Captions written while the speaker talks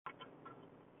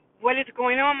What is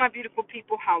going on, my beautiful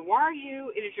people? How are you?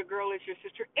 It is your girl, it's your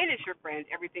sister, it is your friend,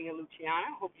 everything in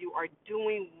Luciana. Hope you are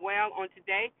doing well on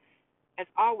today. As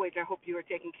always, I hope you are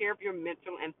taking care of your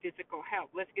mental and physical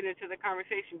health. Let's get into the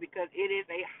conversation because it is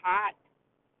a hot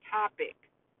topic.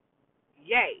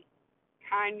 Yay.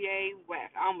 Kanye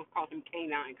West. I almost called him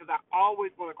K9 because I always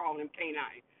want to call him K9.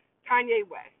 Kanye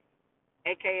West,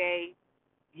 a.k.a.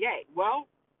 Ye. Well,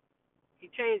 he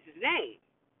changed his name.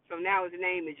 So now his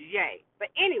name is Ye. But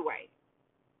anyway,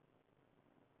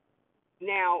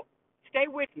 now,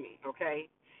 stay with me, okay?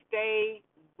 Stay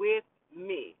with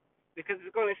me because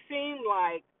it's going to seem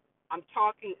like I'm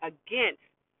talking against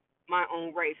my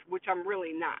own race, which I'm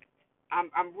really not.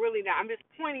 I'm really not. I'm just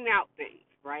pointing out things,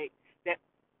 right, that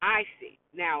I see.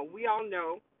 Now, we all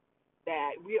know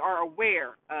that we are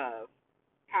aware of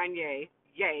Kanye,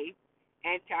 Ye,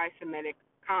 anti-Semitic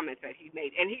comments that he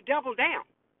made, and he doubled down.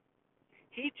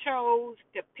 He chose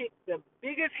to pick the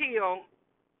biggest hill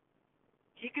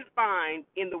he could find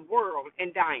in the world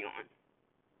and die on.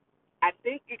 I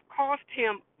think it cost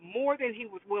him more than he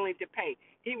was willing to pay.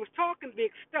 He was talking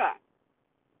big stuff.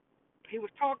 He was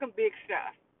talking big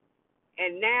stuff.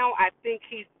 And now I think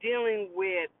he's dealing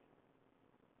with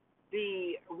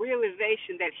the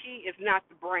realization that he is not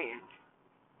the brand,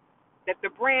 that the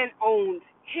brand owns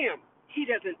him. He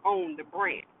doesn't own the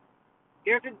brand.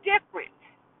 There's a difference.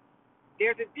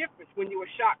 There's a difference when you're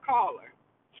a shot caller,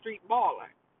 street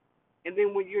baller, and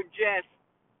then when you're just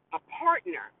a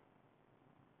partner.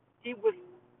 He was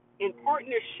in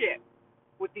partnership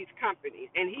with these companies,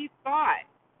 and he thought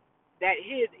that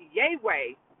his Yay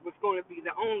way was going to be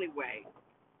the only way.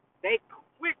 They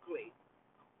quickly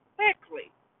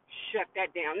shut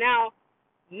that down. Now,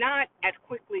 not as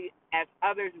quickly as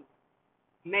others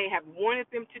may have wanted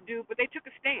them to do, but they took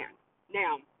a stand.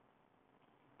 Now,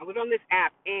 I was on this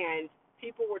app, and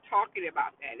people were talking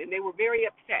about that, and they were very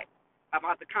upset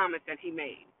about the comments that he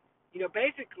made.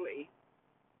 Basically,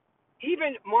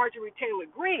 even Marjorie Taylor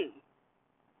Greene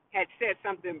had said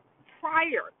something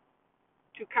prior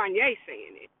to Kanye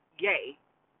saying it, Yay.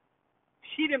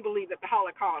 She didn't believe that the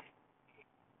Holocaust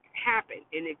happened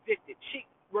and existed. She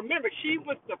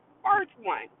was the first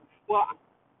one. Well,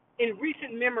 in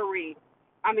recent memory,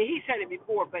 he said it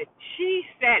before, but she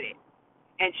said it,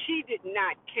 and she did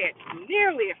not catch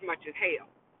nearly as much as hell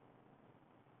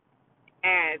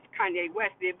as Kanye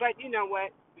West did. But you know what?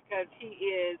 Because he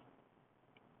is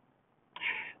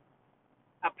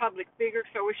a public figure,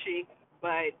 so is she.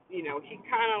 But, he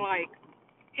kind of like,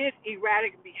 his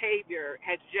erratic behavior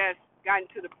has just gotten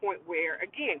to the point where,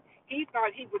 again, he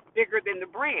thought he was bigger than the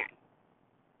brand.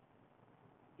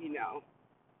 You're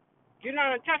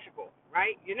not untouchable,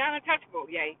 right? You're not untouchable,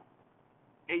 yay.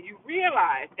 And you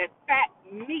realize that fat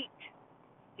meat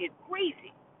is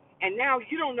greasy, and now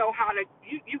you don't know how to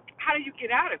how do you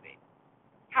get out of it?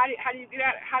 How do you get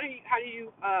out? How do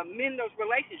you mend those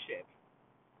relationships?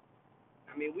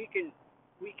 We can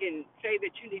say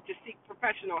that you need to seek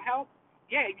professional help.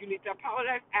 Yeah, you need to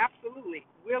apologize. Absolutely.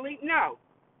 Really? No.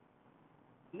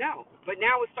 But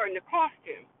now it's starting to cost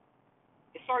him.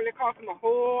 It's starting to cost him a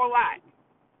whole lot.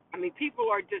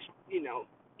 People are just,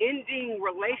 ending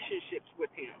relationships with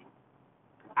him.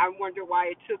 I wonder why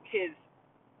it took his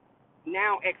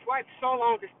now ex-wife so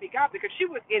long to speak out, because she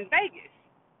was in Vegas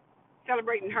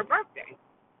celebrating her birthday,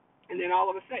 and then all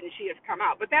of a sudden she has come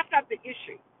out. But that's not the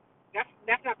issue.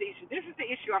 That's not the issue. This is the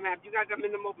issue I'm having. You guys, I'm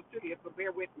in the mobile studio, so bear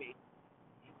with me.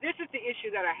 This is the issue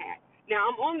that I had. Now,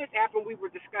 I'm on this app, and we were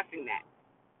discussing that.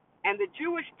 And the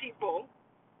Jewish people,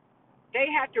 they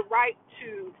had the right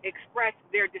to express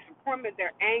their disappointment,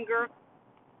 their anger,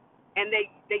 and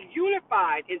they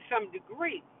unified in some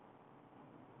degree.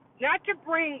 Not to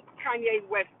bring Kanye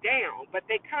West down, but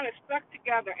they kind of stuck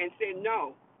together and said,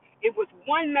 no, it was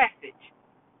one message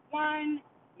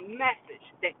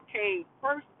that came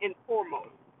first and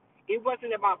foremost. It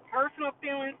wasn't about personal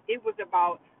feelings. It was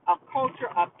about a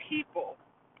culture of people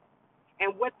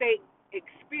and what they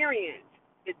experienced,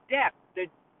 the death, the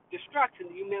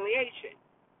destruction, the humiliation.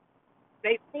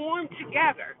 They formed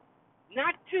together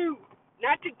not to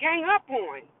gang up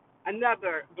on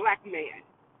another black man.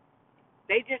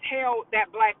 They just held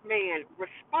that black man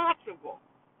responsible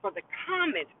for the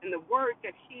comments and the words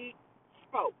that he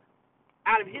spoke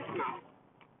out of his mouth.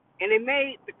 And they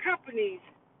made the companies,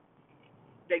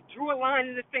 they drew a line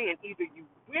in the sand. Either you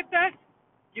with us,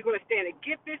 you're going to stand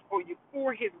against this, or you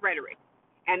for his rhetoric.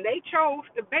 And they chose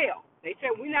to bail. They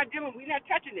said, we're not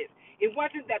touching this. It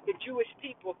wasn't that the Jewish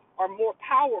people are more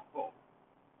powerful.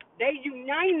 They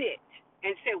united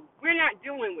and said, we're not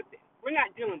dealing with this. We're not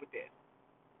dealing with this.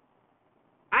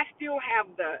 I still have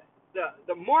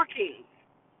the markings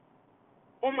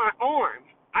on my arm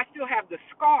I still have the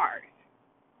scars.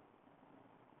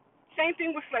 Same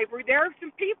thing with slavery. There are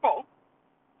some people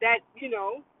that,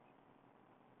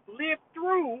 lived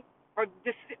through, or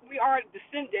we are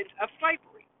descendants of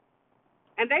slavery,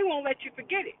 and they won't let you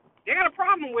forget it. They got a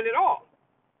problem with it all.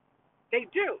 They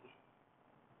do.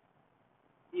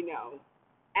 You know,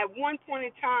 at one point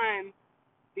in time,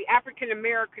 the African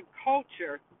American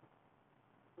culture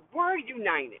were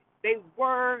united. They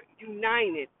were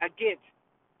united against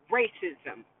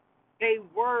racism. They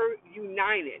were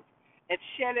united at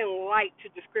shedding light to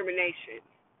discrimination.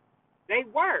 They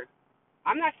were.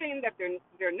 I'm not saying that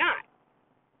they're not,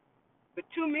 but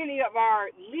too many of our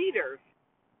leaders,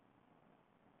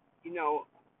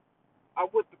 are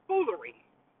with the foolery,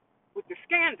 with the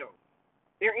scandal.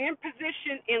 They're in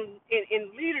position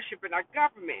in leadership in our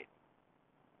government,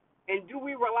 and do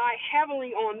we rely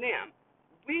heavily on them?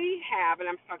 We have, and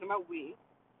I'm talking about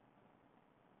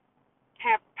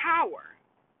have power.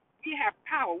 We have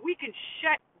power. We can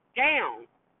shut down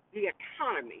the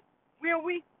economy. Will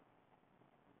we?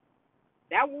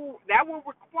 That will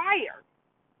require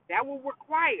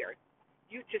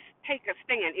you to take a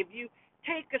stand. If you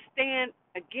take a stand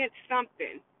against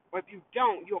something, or if you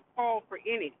don't, you'll fall for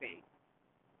anything.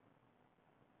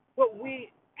 What we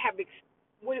have,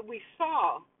 what we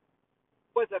saw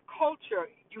was a culture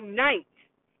unite,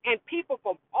 and people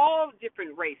from all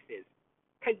different races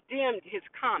condemned his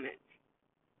comments.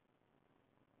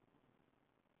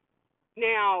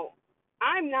 Now,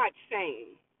 I'm not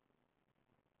saying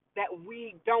that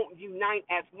we don't unite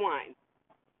as one,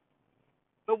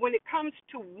 but when it comes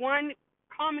to one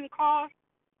common cause,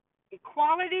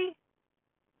 equality,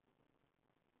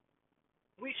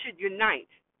 we should unite.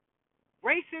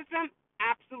 Racism,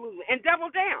 absolutely, and double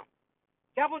down,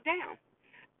 double down.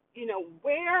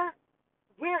 Where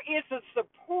is the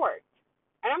support?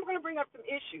 And I'm going to bring up some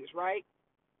issues, right?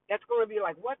 That's going to be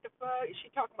like, what the fuck is she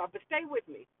talking about? But stay with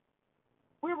me.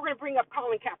 We're going to bring up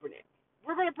Colin Kaepernick.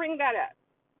 We're going to bring that up,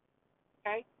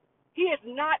 okay? He is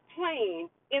not playing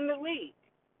in the league.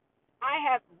 I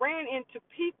have ran into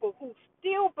people who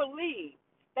still believe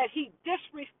that he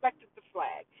disrespected the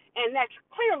flag, and that's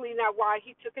clearly not why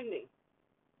he took a knee.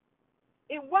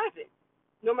 It wasn't.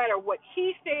 No matter what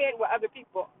he said, what other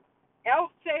people else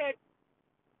said,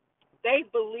 they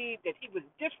believed that he was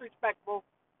disrespectful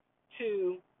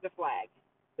to the flag.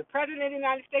 The president of the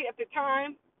United States at the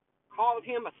time called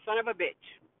him a son of a bitch.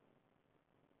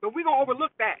 But we're going to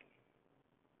overlook that.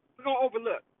 We're going to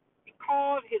overlook. He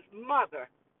called his mother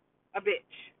a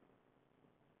bitch.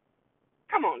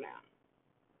 Come on now.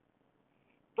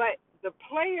 But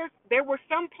there were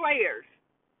some players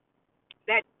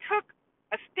that took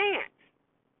a stance.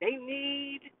 They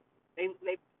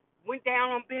went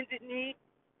down on bended knee.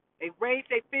 They raised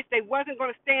their fist. They wasn't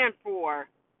going to stand for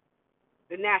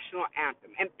the national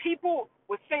anthem. And people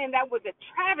were saying that was a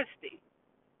travesty.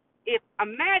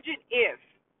 Imagine if,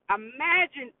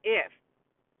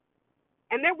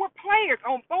 and there were players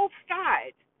on both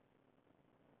sides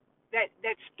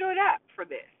that stood up for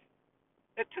this,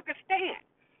 that took a stand.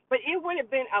 But it would have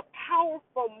been a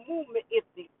powerful movement if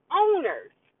the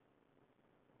owners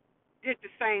did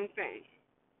the same thing.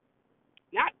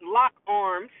 Not lock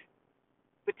arms,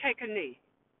 but take a knee.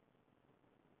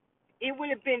 It would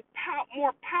have been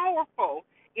more powerful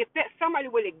if somebody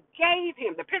would have gave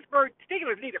him. The Pittsburgh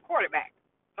Steelers need a quarterback.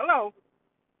 Hello.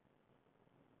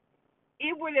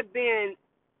 It would have been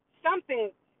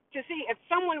something to see if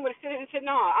someone would have said and said,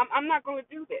 no, I'm not going to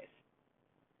do this.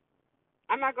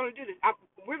 I'm not going to do this.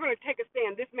 We're going to take a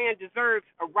stand. This man deserves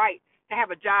a right to have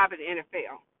a job at the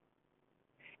NFL.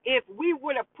 If we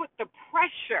would have put the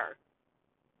pressure,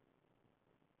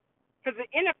 because the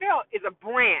NFL is a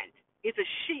brand, it's a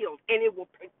shield, and it will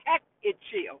protect its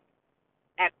shield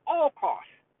at all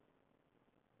costs.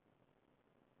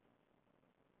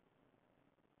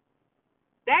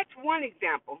 That's one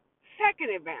example. Second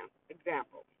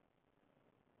example.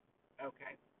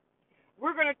 Okay.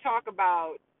 We're going to talk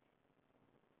about,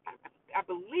 I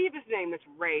believe his name is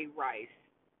Ray Rice.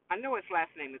 I know his last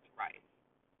name is Rice.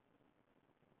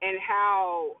 And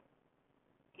how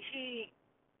he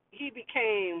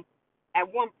became,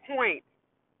 at one point,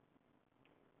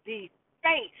 the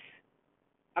face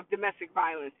of domestic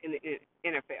violence in the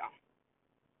NFL.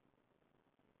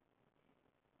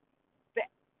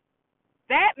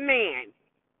 That man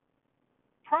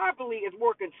probably is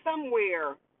working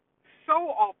somewhere so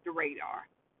off the radar.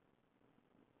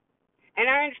 And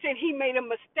I understand he made a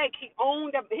mistake. He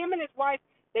owned up. Him and his wife,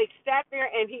 they sat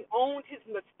there and he owned his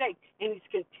mistake, and he's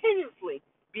continuously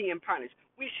being punished.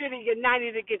 We should have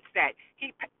united against that.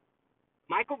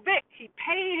 Michael Vick, he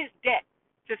paid his debt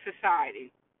to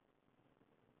society.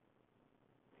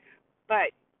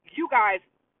 But you guys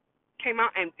came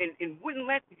out and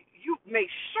wouldn't let, you made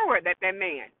sure that that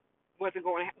man wasn't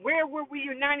going to, where were we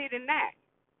united in that?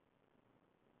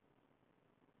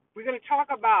 We're going to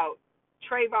talk about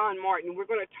Trayvon Martin. We're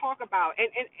going to talk about,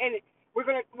 and we're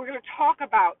going to talk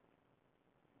about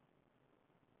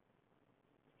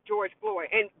George Floyd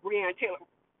and Breonna Taylor.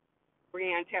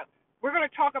 Breonna Taylor. We're going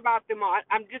to talk about them all.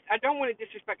 I don't want to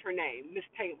disrespect her name, Miss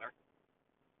Taylor,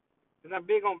 because I'm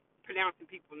big on pronouncing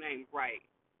people's names right.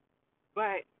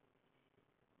 But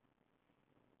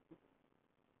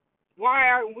why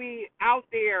aren't we out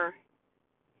there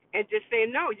and just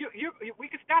saying no? We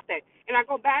can stop that. And I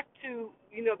go back to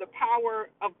the power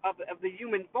of the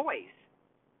human voice.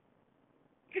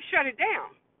 You can shut it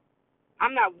down.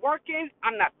 I'm not working.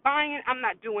 I'm not buying. I'm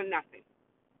not doing nothing.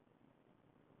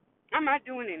 I'm not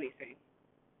doing anything.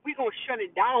 We're going to shut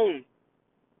it down.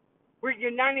 We're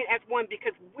united as one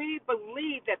because we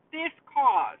believe that this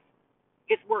cause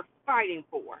is worth fighting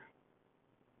for.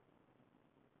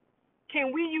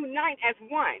 Can we unite as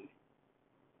one?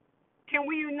 Can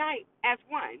we unite as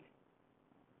one?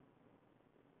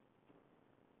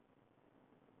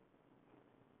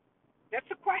 That's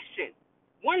the question.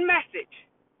 One message.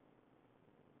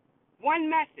 One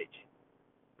message.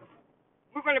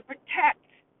 We're going to protect.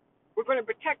 We're going to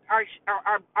protect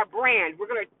our brand. We're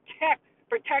going to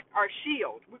protect our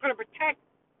shield. We're going to protect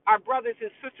our brothers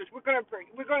and sisters. We're going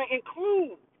to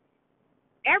include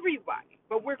everybody,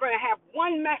 but we're going to have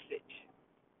one message.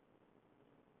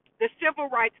 The civil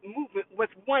rights movement was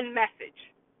one message,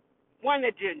 one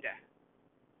agenda.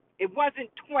 It wasn't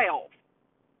 12.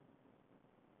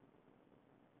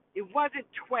 It wasn't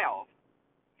 12.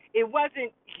 It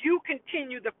wasn't you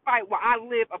continue the fight while I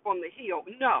live up on the hill.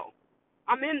 No,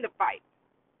 I'm in the fight.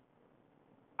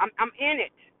 I'm in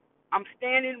it. I'm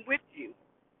standing with you,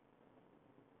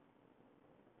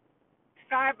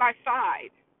 side by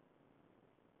side.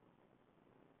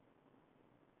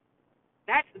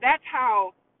 That's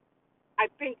how I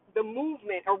think the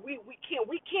movement, or we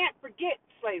can't forget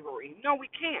slavery. No, we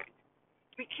can't.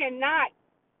 We cannot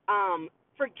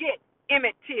forget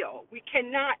Emmett Till. We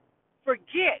cannot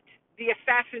forget the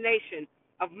assassination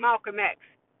of Malcolm X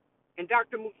and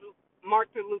Dr.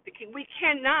 Martin Luther King. We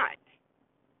cannot.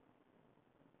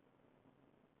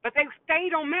 But they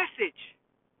stayed on message.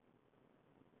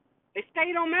 They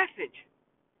stayed on message.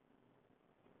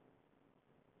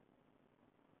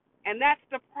 And that's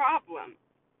the problem.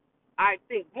 I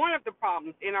think one of the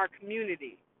problems in our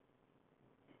community.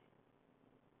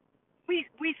 We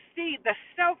see the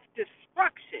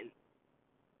self-destruction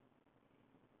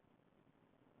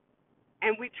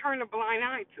and we turn a blind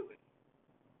eye to it.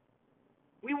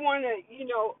 We want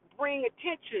to, bring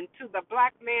attention to the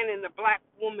black man and the black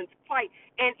woman's plight,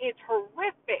 and it's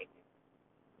horrific.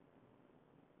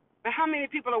 But how many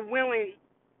people are willing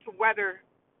to weather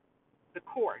the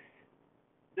course,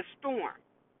 the storm?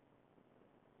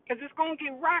 Because it's going to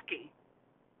get rocky.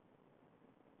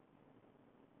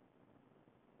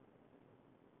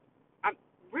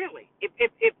 Really, if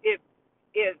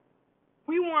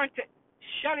we want to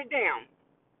shut it down,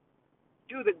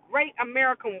 do the great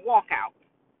American walkout,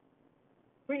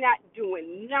 we're not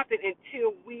doing nothing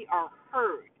until we are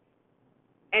heard.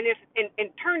 And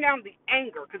turn down the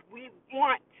anger, because we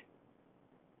want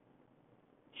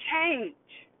change.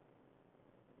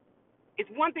 It's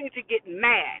one thing to get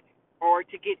mad or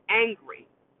to get angry,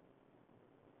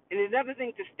 and another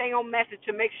thing to stay on message,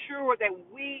 to make sure that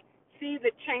we see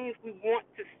the change we want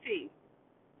to see.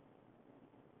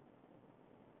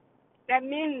 That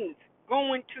means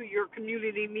going to your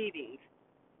community meetings.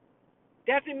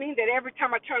 Doesn't mean that every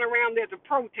time I turn around there's a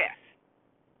protest.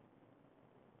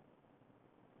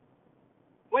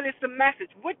 What is the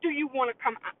message? What do you want to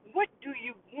come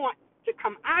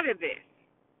out of this?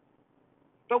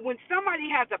 But when somebody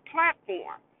has a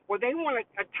platform or they want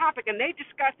a topic and they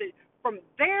discuss it from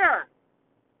their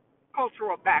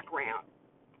cultural background,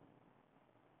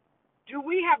 do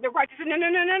we have the right to say,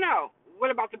 no? What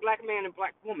about the black man and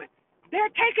black woman? They're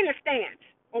taking a stance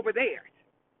over theirs.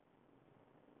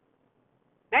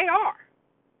 They are.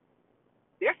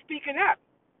 They're speaking up.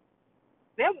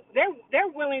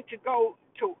 They're willing to go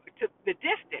to the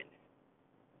distance.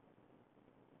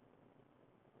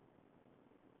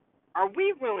 Are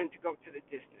we willing to go to the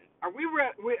distance? Are we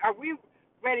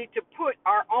ready to put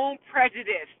our own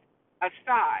prejudice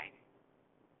aside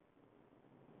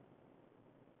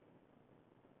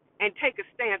and take a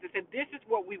stance and say, this is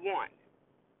what we want.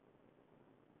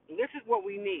 This is what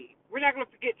we need. We're not going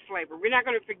to forget slavery. We're not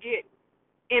going to forget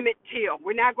Emmett Till.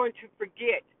 We're not going to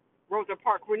forget Rosa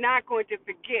Parks. We're not going to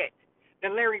forget the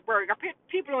Larry Bird.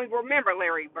 People don't even remember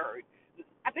Larry Bird.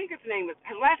 I think his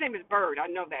his last name is Bird. I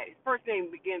know that. His first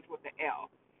name begins with the L.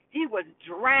 He was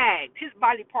dragged. His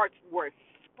body parts were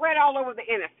spread all over the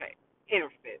interstate. I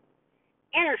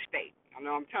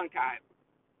know I'm tongue tied.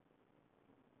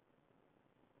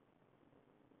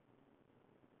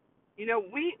 You know,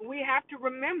 we have to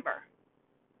remember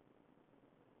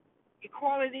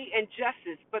equality and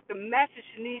justice, but the message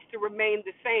needs to remain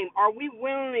the same. Are we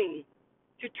willing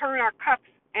to turn our cups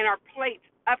and our plates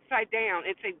upside down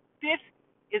and say, this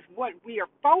is what we are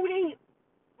voting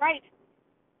right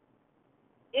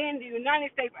in the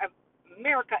United States of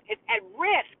America is at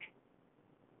risk?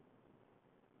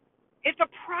 It's a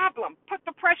problem. Put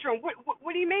the pressure on.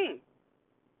 What do you mean?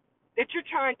 That you're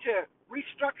trying to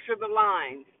restructure the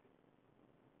lines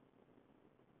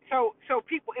so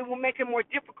people, it will make it more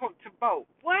difficult to vote.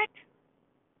 What?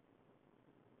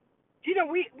 You know,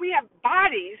 we have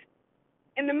bodies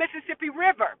in the Mississippi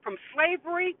River from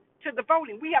slavery to the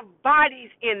voting. We have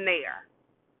bodies in there.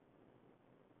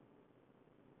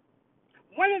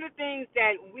 One of the things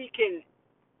that we can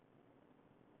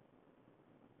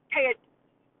pay it,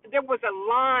 there was a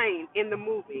line in the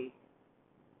movie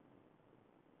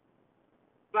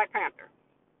Black Panther,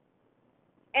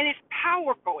 and it's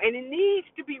powerful, and it needs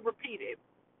to be repeated.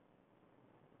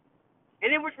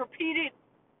 And it was repeated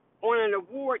on an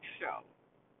award show,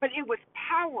 but it was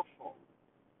powerful.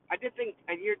 I did think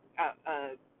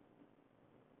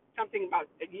something about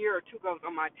a year or two ago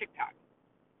on my TikTok.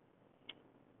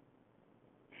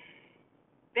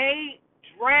 They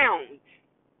drowned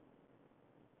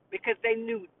because they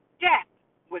knew death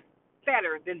was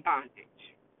better than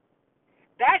bondage.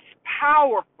 That's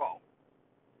powerful.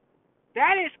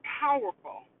 That is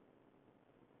powerful.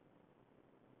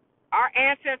 Our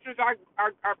ancestors, our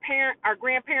parents, our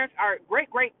grandparents, our great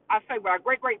parents,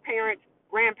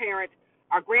 grandparents,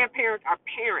 our grandparents, our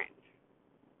parents.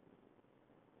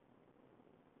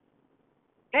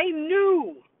 They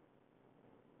knew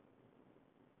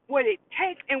what it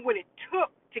takes and what it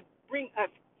took to bring us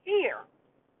here.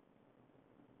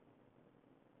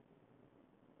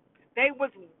 They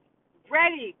was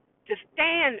ready to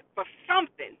stand for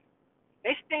something.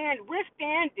 We're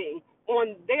standing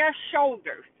on their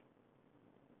shoulders.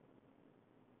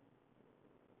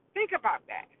 Think about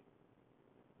that.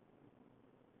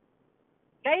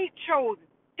 They chose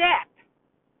death.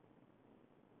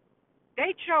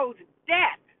 They chose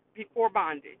death before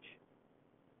bondage.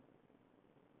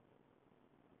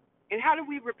 And how do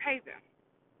we repay them?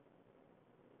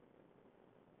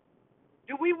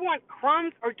 Do we want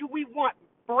crumbs or do we want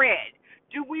bread?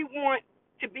 Do we want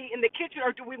to be in the kitchen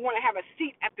or do we want to have a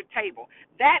seat at the table?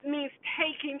 That means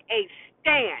taking a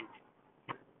stand.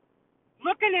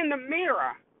 Looking in the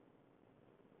mirror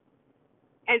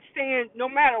and saying, no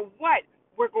matter what,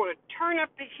 we're going to turn up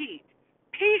the heat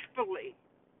peacefully.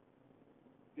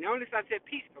 Notice I said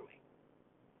peacefully.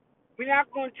 We're not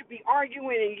going to be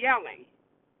arguing and yelling.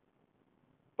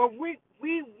 But we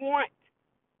want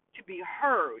to be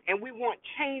heard, and we want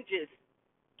changes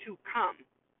to come.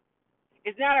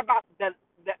 It's not about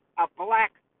a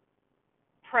black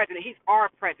president. He's our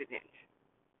president.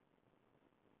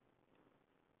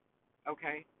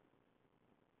 Okay?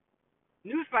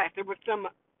 Newsflash, there were some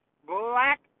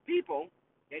black people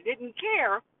that didn't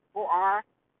care for our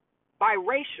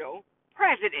biracial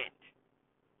president.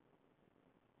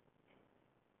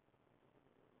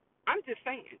 I'm just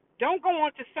saying, don't go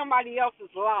on to somebody else's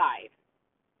live,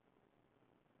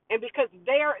 and because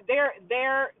they're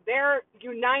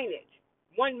united,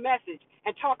 one message,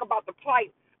 and talk about the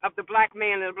plight of the black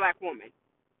man and the black woman.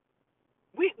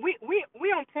 We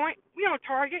on point. We on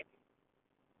target.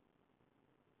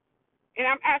 And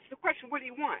I'm asked the question, what do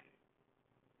you want?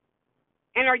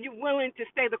 And are you willing to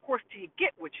stay the course till you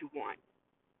get what you want?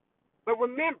 But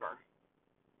remember,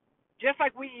 just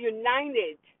like we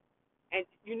united as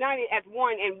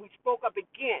one, and we spoke up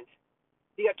against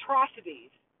the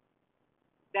atrocities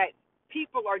that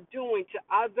people are doing to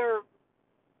other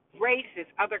races,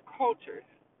 other cultures,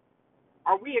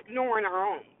 are we ignoring our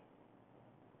own?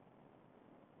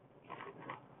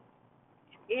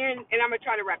 And I'm going to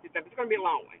try to wrap this up. It's going to be a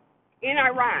long one. In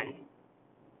Iran,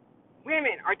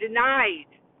 women are denied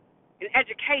an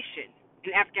education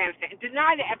in Afghanistan,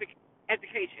 denied an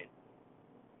education.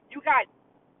 You got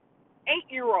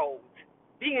 8-year-olds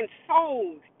being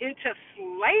sold into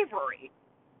slavery.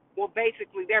 Well,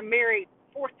 basically, they're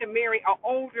forced to marry an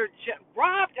older,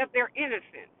 robbed of their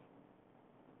innocence.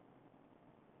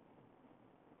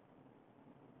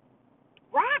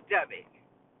 Robbed of it.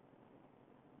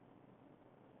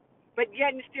 But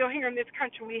yet and still here in this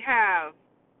country we have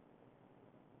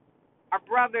our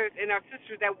brothers and our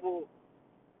sisters that will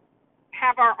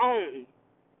have our own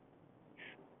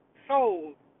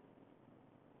sold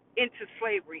into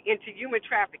slavery, into human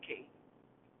trafficking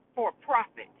for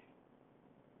profit.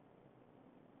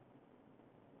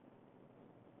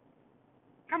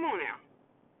 Come on now.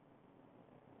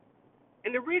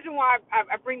 And the reason why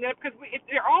I bring that up, because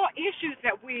they're all issues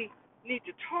that we need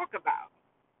to talk about.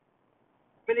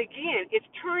 But again, it's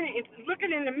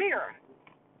looking in the mirror.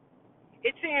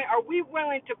 It's saying, are we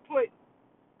willing to put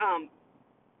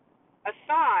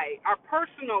aside our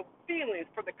personal feelings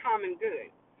for the common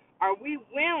good? Are we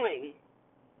willing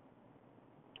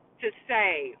to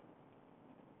say,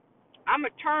 I'm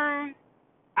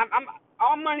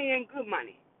all money ain't good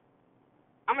money.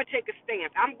 I'm gonna take a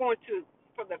stance. I'm going to,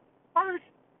 for the first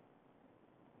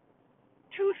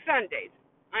 2 Sundays,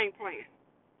 I ain't playing,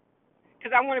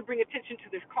 because I want to bring attention to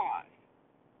this cause.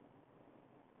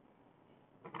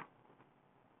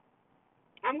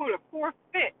 I'm going to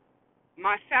forfeit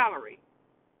my salary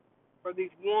for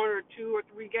these 1 or 2 or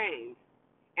 3 games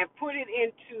and put it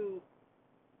into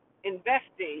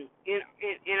investing in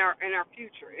our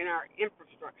future, in our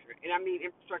infrastructure, and I mean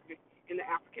infrastructure in the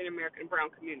African American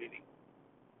brown community.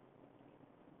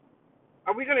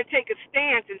 Are we going to take a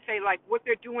stance and say, like, what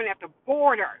they're doing at the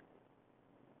border,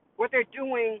 what they're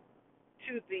doing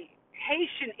to the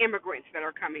Haitian immigrants that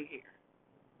are coming here?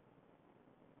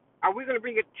 Are we going to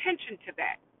bring attention to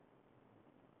that?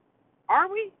 Are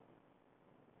we?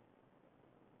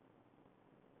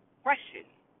 Question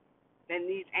that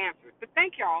needs answers. But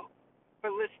thank y'all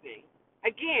for listening.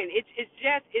 Again, it's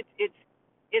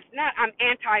not I'm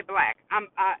anti-black.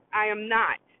 I am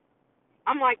not.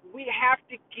 I'm like, we have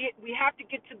to get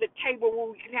to the table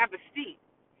where we can have a seat,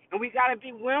 and we got to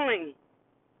be willing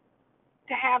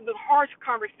to have the harsh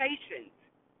conversations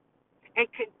and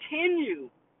continue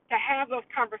to have those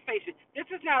conversations. This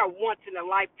is not a once in a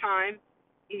lifetime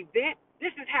event.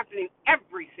 This is happening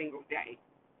every single day.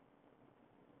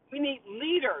 We need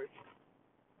leaders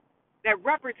that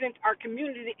represent our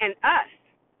community and us,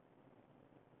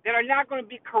 that are not going to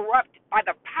be corrupted by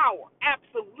the power,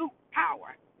 absolute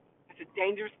power. That's a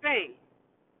dangerous thing.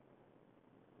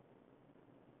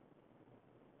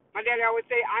 My daddy always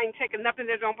say, I ain't taking nothing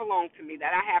that don't belong to me,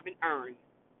 that I haven't earned.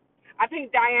 I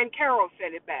think Diane Carroll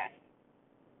said it best.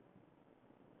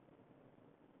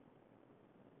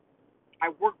 I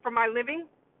work for my living.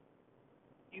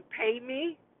 You pay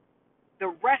me. The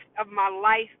rest of my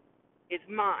life is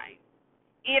mine.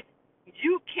 If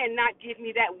you cannot give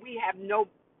me that, we have no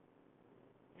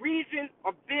reason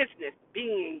or business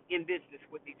being in business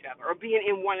with each other or being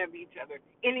in one of each other,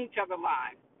 in each other's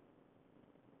lives.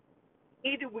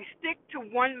 Either we stick to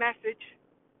one message,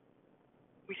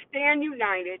 we stand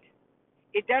united.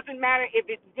 It doesn't matter if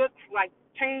it looks like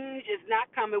change is not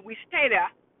coming, we stay there.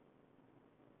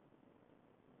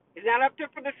 It's not up there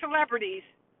for the celebrities,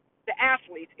 the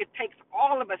athletes. It takes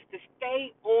all of us to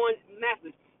stay on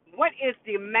message. What is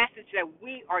the message that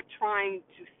we are trying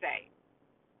to say?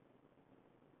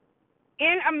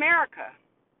 In America,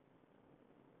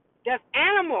 does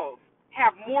animals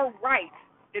have more rights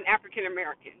than African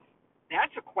Americans?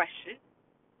 That's a question.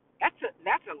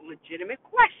 That's a legitimate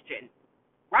question,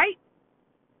 right?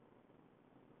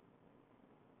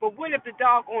 But what if the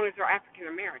dog owners are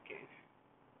African Americans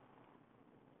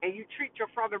and you treat your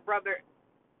father, brother,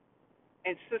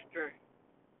 and sister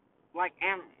like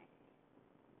animals,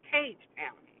 caged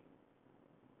animals?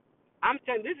 I'm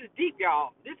telling you, this is deep,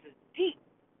 y'all. This is deep.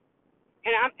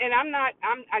 I'm not.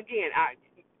 I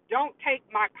don't take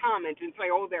my comments and say,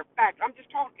 oh, they're facts. I'm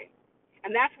just talking.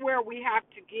 And that's where we have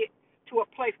to get to a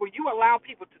place where you allow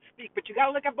people to speak, but you got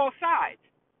to look at both sides.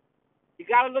 You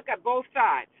got to look at both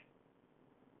sides.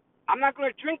 I'm not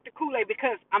going to drink the Kool-Aid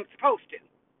because I'm supposed to.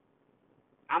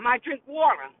 I might drink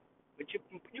water, but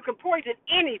you can poison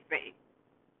anything.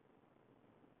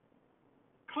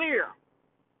 Clear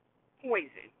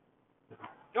poison.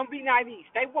 Don't be naive.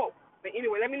 Stay woke. But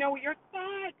anyway, let me know what your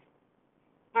thoughts.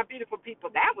 My beautiful people,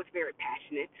 that was very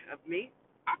passionate of me.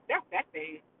 I felt that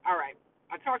thing. All right.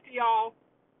 I'll talk to y'all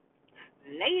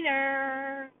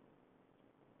later.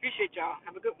 Appreciate y'all.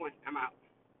 Have a good one. I'm out.